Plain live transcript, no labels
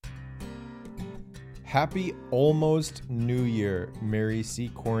Happy almost New Year, Mary C.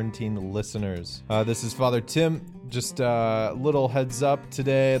 Quarantine listeners. This is Father Tim. Just a little heads up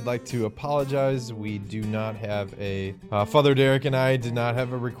today. I'd like to apologize. We do not have Father Derek and I did not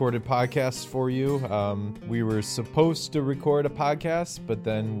have a recorded podcast for you. We were supposed to record a podcast, but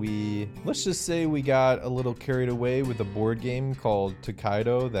then let's just say we got a little carried away with a board game called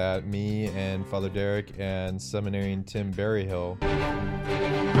Tokaido that me and Father Derek and Seminarian Tim Berryhill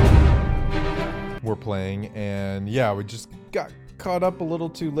were playing, and we just got caught up a little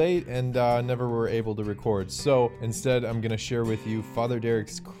too late and never were able to record. So instead, I'm going to share with you Father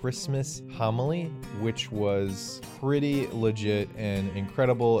Derek's Christmas homily, which was pretty legit and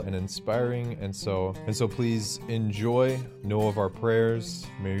incredible and inspiring. And so please enjoy. Know of our prayers.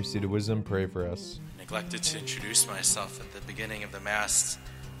 Mary, Seat of Wisdom, pray for us. I neglected to introduce myself at the beginning of the Mass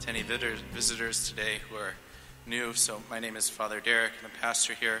to any visitors today who are new. So my name is Father Derek. I'm a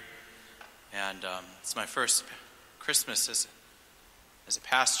pastor here. And it's my first Christmas as a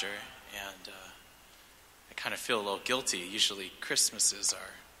pastor, and I kind of feel a little guilty. Usually Christmases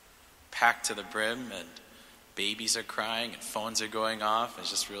are packed to the brim, and babies are crying, and phones are going off. It's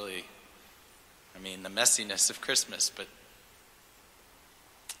just really, the messiness of Christmas, but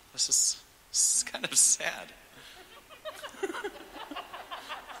this is kind of sad.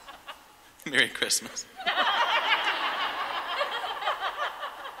 Merry Christmas.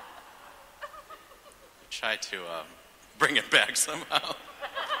 Try to bring it back somehow.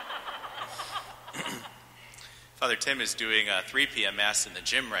 Father Tim is doing a 3 p.m. Mass in the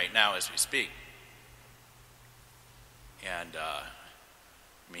gym right now as we speak. And,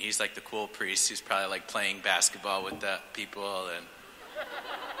 he's like the cool priest. He's probably like playing basketball with the people, and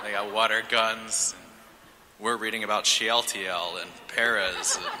they got water guns. And we're reading about Shealtiel and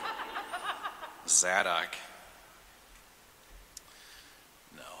Perez and Zadok.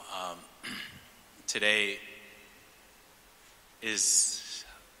 Today is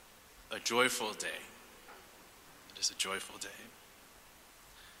a joyful day. It is a joyful day.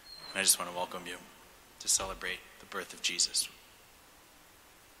 And I just want to welcome you to celebrate the birth of Jesus.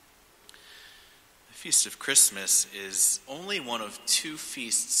 The Feast of Christmas is only one of 2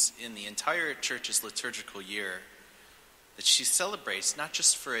 feasts in the entire Church's liturgical year that she celebrates not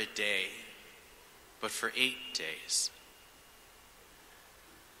just for a day, but for 8 days.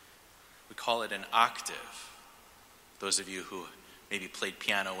 We call it an octave. Those of you who maybe played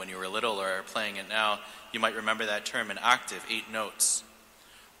piano when you were little or are playing it now, you might remember that term, an octave, 8 notes.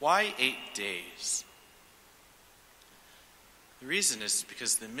 Why 8 days? The reason is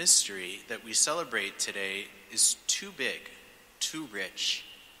because the mystery that we celebrate today is too big, too rich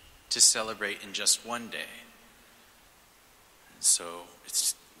to celebrate in just one day. And so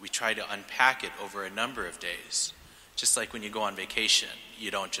we try to unpack it over a number of days. Just like when you go on vacation, you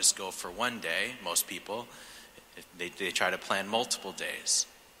don't just go for one day. Most people, they try to plan multiple days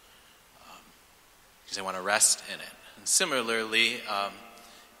because they want to rest in it. And similarly,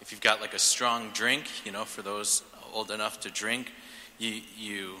 if you've got like a strong drink, for those old enough to drink,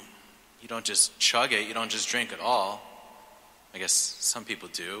 you don't just chug it. You don't just drink at all. I guess some people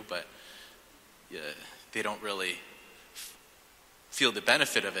do, but they don't really feel the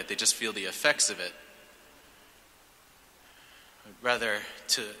benefit of it. They just feel the effects of it. Rather,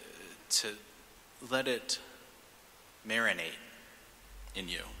 to let it marinate in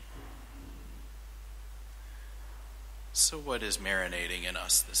you. So what is marinating in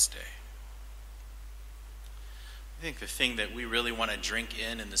us this day? I think the thing that we really want to drink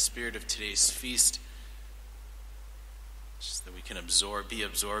in the spirit of today's feast, just that we can be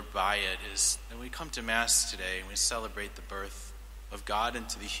absorbed by it, is that we come to Mass today and we celebrate the birth of God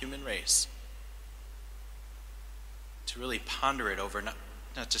into the human race. To really ponder it over not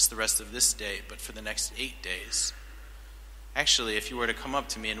just the rest of this day, but for the next 8 days. Actually, if you were to come up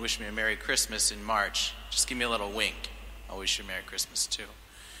to me and wish me a Merry Christmas in March, just give me a little wink. I'll wish you a Merry Christmas too.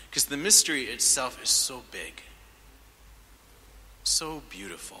 Because the mystery itself is so big, so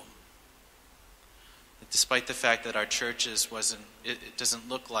beautiful, that despite the fact that our churches it doesn't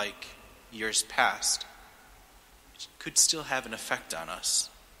look like years past, it could still have an effect on us.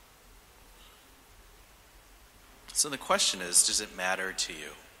 So the question is, does it matter to you?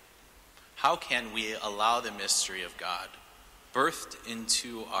 How can we allow the mystery of God, birthed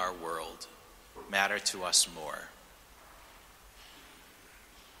into our world, matter to us more?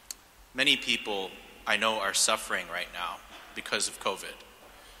 Many people I know are suffering right now because of COVID.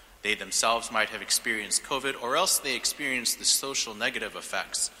 They themselves might have experienced COVID, or else they experienced the social negative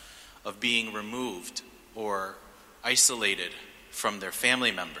effects of being removed or isolated from their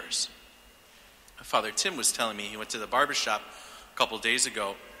family members. Father Tim was telling me he went to the barbershop a couple days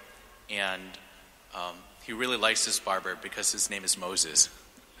ago, and He really likes his barber because his name is Moses.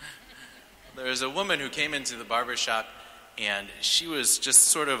 There was a woman who came into the barber shop, and she was just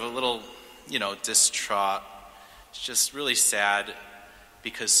sort of a little, distraught, just really sad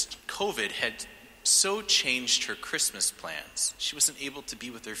because COVID had so changed her Christmas plans. She wasn't able to be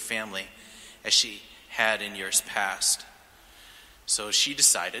with her family as she had in years past. So she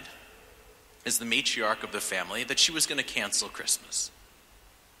decided, as the matriarch of the family, that she was going to cancel Christmas.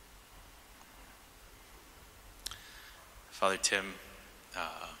 Father Tim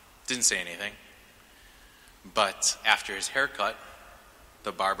didn't say anything, but after his haircut,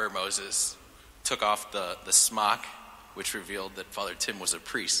 the barber, Moses, took off the smock, which revealed that Father Tim was a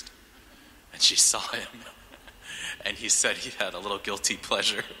priest, and she saw him, and he said he had a little guilty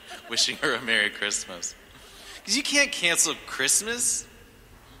pleasure wishing her a Merry Christmas. Because you can't cancel Christmas.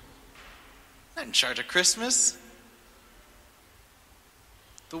 I'm not in charge of Christmas.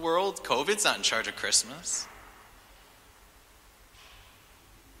 The world, COVID's not in charge of Christmas.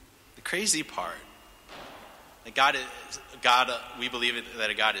 The crazy part, that we believe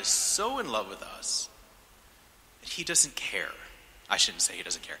that God is so in love with us that he doesn't care. I shouldn't say he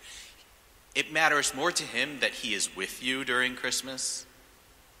doesn't care. It matters more to him that he is with you during Christmas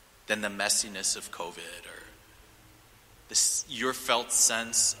than the messiness of COVID or your felt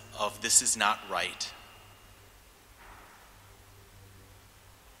sense of this is not right.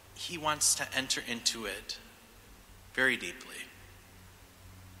 He wants to enter into it very deeply.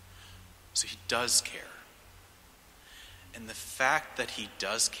 So he does care. And the fact that he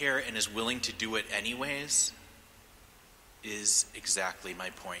does care and is willing to do it anyways is exactly my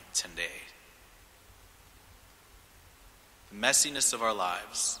point today. The messiness of our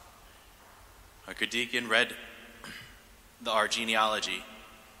lives. Our good deacon read our genealogy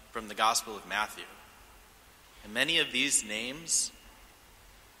from the Gospel of Matthew. And many of these names,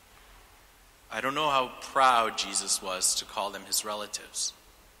 I don't know how proud Jesus was to call them his relatives,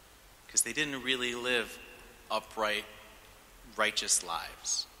 because they didn't really live upright, righteous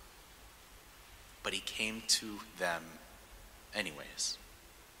lives. But he came to them anyways.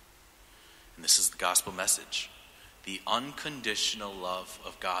 And this is the gospel message. The unconditional love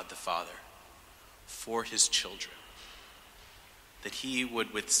of God the Father for his children. That he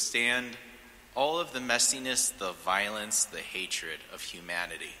would withstand all of the messiness, the violence, the hatred of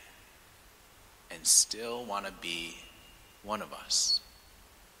humanity, and still want to be one of us.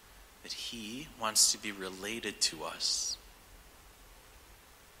 That he wants to be related to us.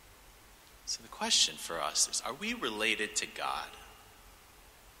 So the question for us is, are we related to God?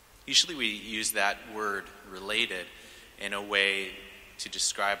 Usually we use that word related in a way to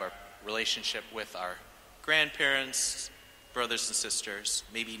describe our relationship with our grandparents, brothers and sisters,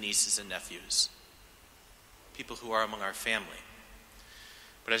 maybe nieces and nephews, people who are among our family.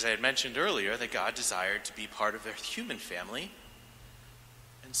 But as I had mentioned earlier, that God desired to be part of their human family,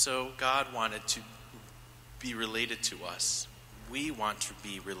 and so God wanted to be related to us. We want to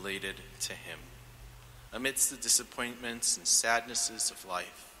be related to him. Amidst the disappointments and sadnesses of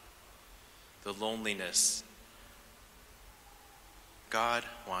life, the loneliness, God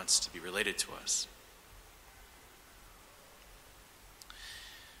wants to be related to us.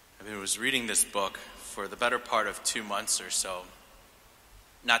 I was reading this book for the better part of 2 months or so.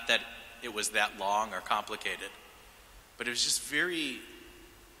 Not that it was that long or complicated, but it was just very,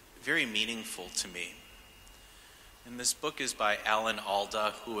 very meaningful to me. And this book is by Alan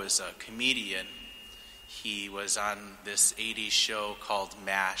Alda, who is a comedian. He was on this 80s show called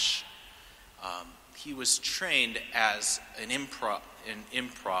MASH. He was trained as an improv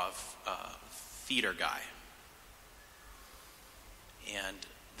theater guy. And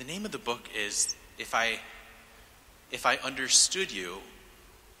the name of the book is If I Understood You,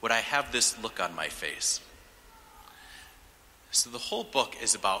 Would I Have This Look on My Face? So the whole book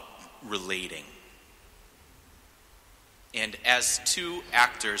is about relating. And as two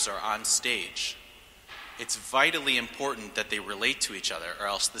actors are on stage, it's vitally important that they relate to each other, or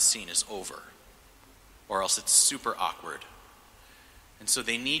else the scene is over, or else it's super awkward. And so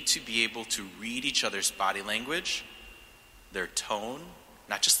they need to be able to read each other's body language, their tone,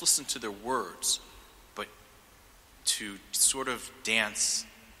 not just listen to their words, but to sort of dance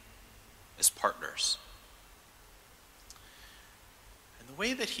as partners. And the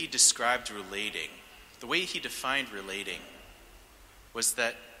way that he described relating, the way he defined relating, was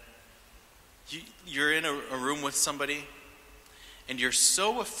that you're in a room with somebody and you're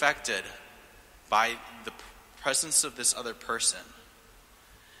so affected by the presence of this other person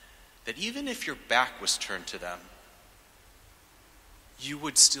that even if your back was turned to them, you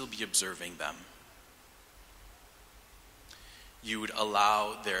would still be observing them. You would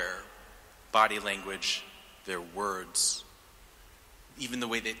allow their body language, their words, even the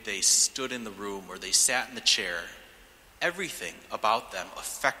way that they stood in the room or they sat in the chair, everything about them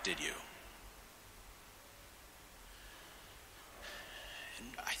affected you. And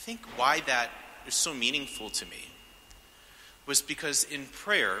I think why that is so meaningful to me was because in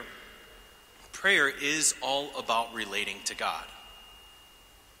prayer is all about relating to God.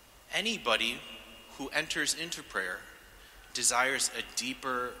 Anybody who enters into prayer desires a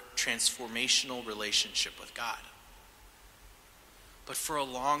deeper, transformational relationship with God. But for a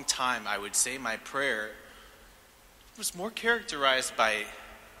long time, I would say my prayer was more characterized by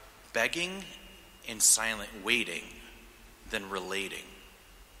begging and silent waiting than relating.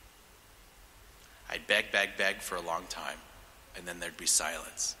 I'd beg for a long time, and then there'd be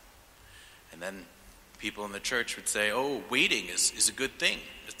silence. And then people in the church would say, oh, waiting is a good thing.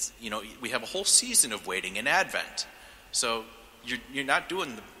 It's, we have a whole season of waiting in Advent. So you're not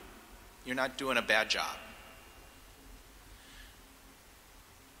doing a bad job.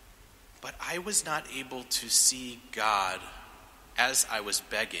 But I was not able to see God as I was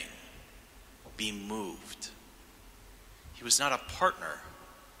begging be moved. He was not a partner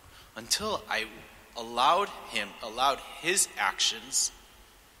until I allowed his actions,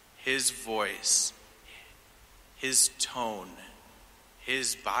 his voice, his tone,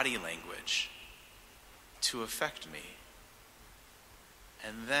 his body language to affect me.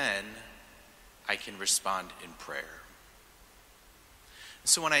 And then I can respond in prayer.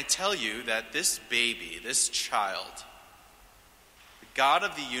 So when I tell you that this baby, this child, the God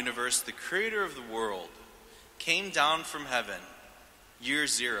of the universe, the creator of the world, came down from heaven, year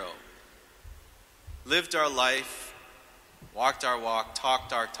zero, lived our life, walked our walk,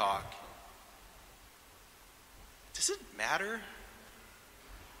 talked our talk, does it matter?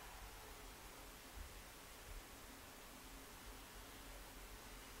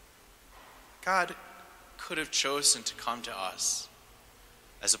 God could have chosen to come to us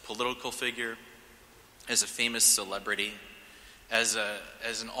as a political figure, as a famous celebrity, as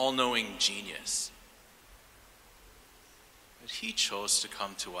an all-knowing genius. But he chose to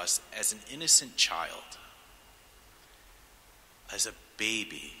come to us as an innocent child, as a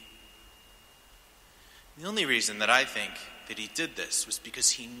baby. The only reason that I think that he did this was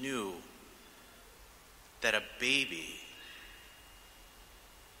because he knew that a baby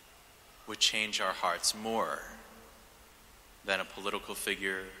would change our hearts more than a political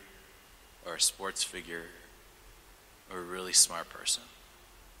figure or a sports figure or a really smart person.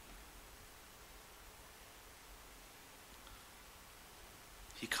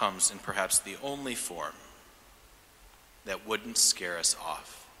 He comes in perhaps the only form that wouldn't scare us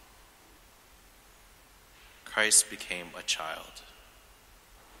off. Christ became a child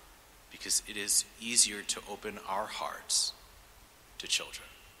because it is easier to open our hearts to children.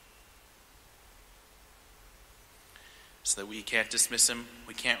 So that we can't dismiss him,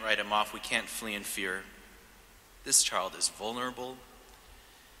 we can't write him off, we can't flee in fear. This child is vulnerable,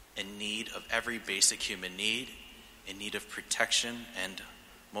 in need of every basic human need, in need of protection, and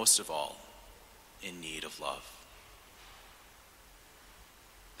most of all, in need of love.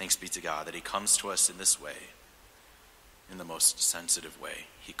 Thanks be to God that he comes to us in this way, in the most sensitive way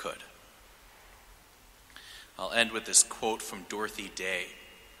he could. I'll end with this quote from Dorothy Day,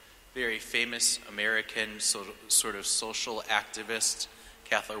 very famous American sort of social activist,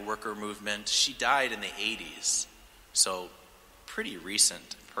 Catholic worker movement. She died in the 80s, so pretty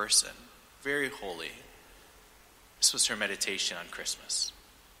recent person, very holy. This was her meditation on Christmas.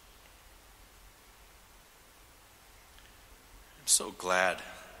 I'm so glad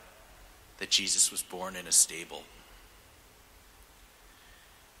that Jesus was born in a stable,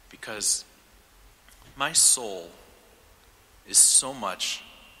 because my soul is so much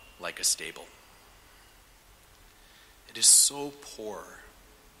like a stable. It is so poor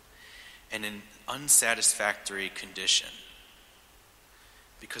and in unsatisfactory condition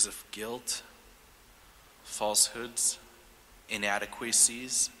because of guilt, falsehoods,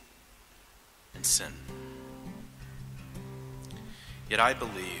 inadequacies, and sin. Yet I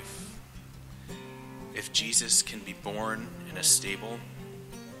believe if Jesus can be born in a stable,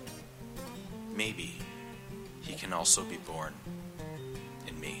 maybe he can also be born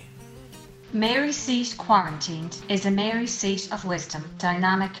in me. Mary Seat Quarantined is a Mary Seat of Wisdom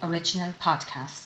dynamic original podcast.